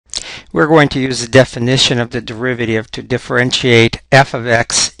We're going to use the definition of the derivative to differentiate f of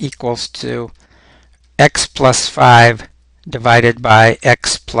x equals to x plus 5 divided by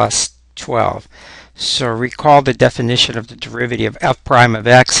x plus 12. So recall the definition of the derivative. F prime of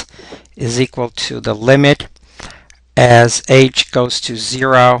x is equal to the limit as h goes to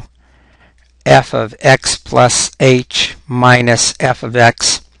 0, f of x plus h minus f of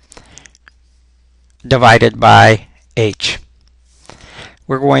x divided by h.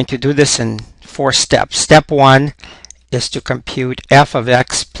 We're going to do this in 4 steps. Step 1 is to compute f of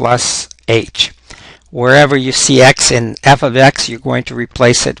x plus h. Wherever you see x in f of x, you're going to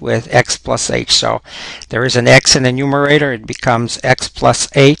replace it with x plus h. So there is an x in the numerator, it becomes x plus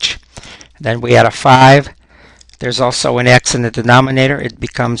h. Then we add a 5. There's also an x in the denominator, it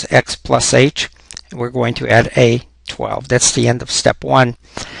becomes x plus h. And we're going to add a 12. That's the end of step 1.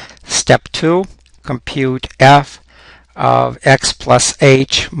 Step 2, compute f of x plus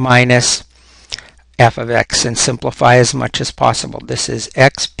h minus f of x and simplify as much as possible. This is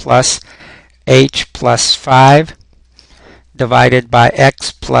x plus h plus 5 divided by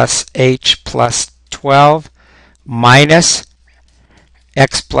x plus h plus 12 minus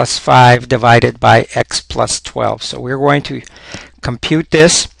x plus 5 divided by x plus 12. So we're going to compute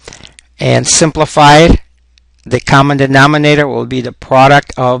this and simplify it. The common denominator will be the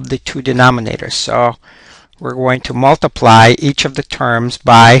product of the two denominators. So we're going to multiply each of the terms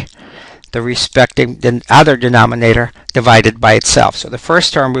by the respective other denominator divided by itself. So the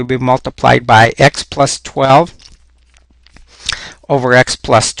first term will be multiplied by x plus 12 over x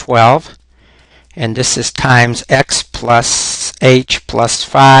plus 12. And this is times x plus h plus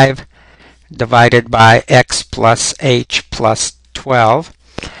 5 divided by x plus h plus 12.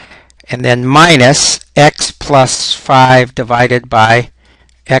 And then minus x plus 5 divided by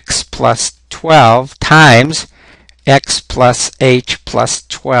x plus 12 times x plus h plus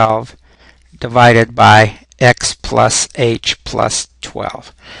 12 divided by x plus h plus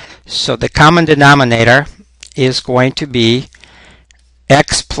 12. So the common denominator is going to be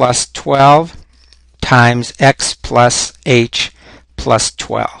x plus 12 times x plus h plus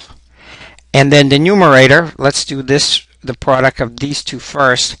 12. And then the numerator, let's do this, the product of these two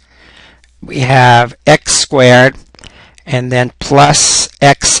first. We have x squared and then plus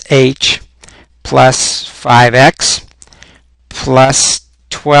xh plus 5x plus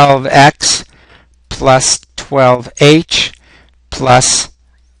 12x plus 12h plus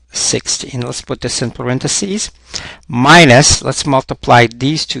 16. Let's put this in parentheses. Minus, let's multiply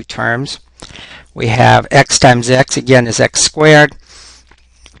these two terms. We have x times x, again, is x squared,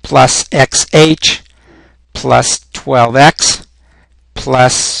 plus xh plus 12x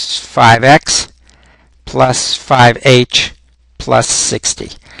plus 5x plus 5h plus 60.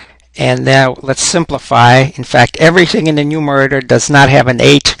 And now let's simplify. In fact, everything in the numerator does not have an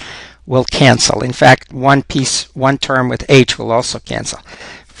h will cancel. In fact, one term with h will also cancel.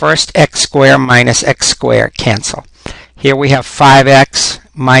 First, x squared minus x squared cancel. Here we have 5x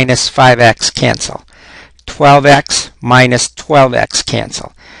minus 5x cancel. 12x minus 12x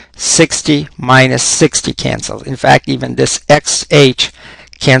cancel. 60 minus 60 cancels. In fact, even this xh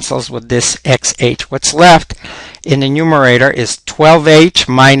cancels with this xh. What's left in the numerator is 12h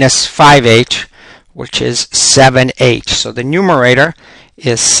minus 5h, which is 7h. So the numerator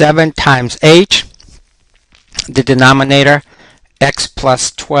is 7 times h. The denominator, x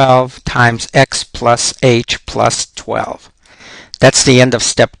plus 12 times x plus h plus 12. That's the end of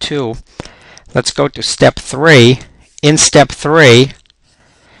step 2. Let's go to step 3. In step 3,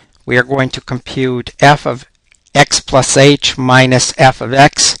 we are going to compute f of x plus h minus f of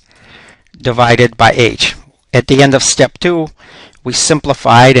x divided by h. At the end of step 2, we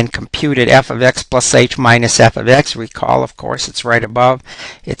simplified and computed f of x plus h minus f of x. Recall, of course, it's right above.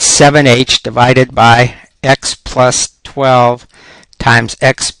 It's 7h divided by x plus 12 times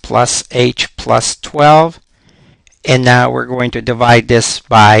x plus h plus 12. And now we're going to divide this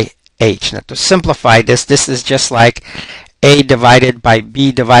by h. Now to simplify this, this is just like a divided by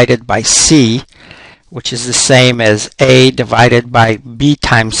b divided by c, which is the same as a divided by b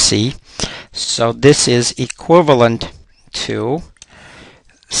times c. So this is equivalent to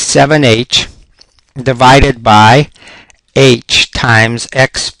 7h divided by h times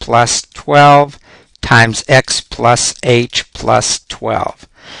x plus 12 times x plus h plus 12.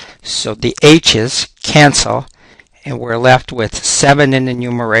 So the h's cancel and we're left with 7 in the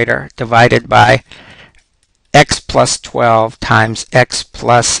numerator divided by x plus 12 times x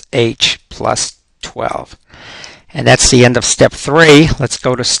plus h plus 12. And that's the end of step 3. Let's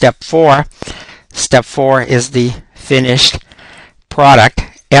go to step 4. Step 4 is the finished product.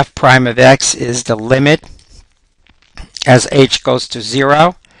 F prime of x is the limit as h goes to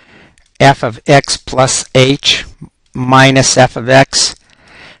 0. f of x plus h minus f of x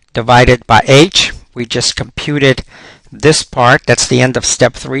divided by h. We just computed this part. That's the end of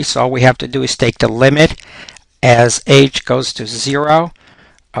step 3. So all we have to do is take the limit as h goes to 0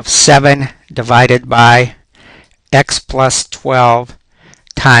 of 7 divided by x plus 12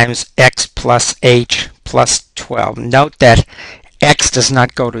 times x plus h plus 12. Note that x does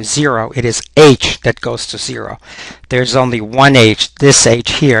not go to 0. It is h that goes to 0. There's only one h, this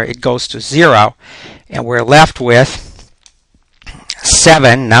h here. It goes to 0. And we're left with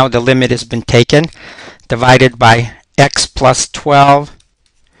 7, now the limit has been taken, divided by x plus 12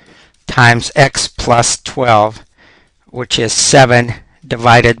 times x plus 12, which is 7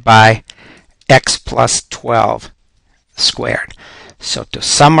 divided by x plus 12 squared. So to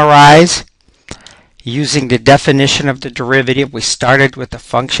summarize, using the definition of the derivative, we started with the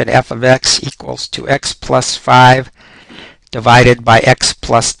function f of x equals to x plus 5 divided by x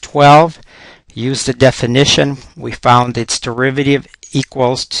plus 12. Use the definition, we found its derivative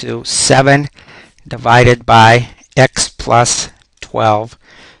equals to 7 divided by x plus 12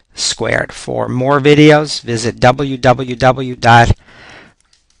 squared. For more videos, visit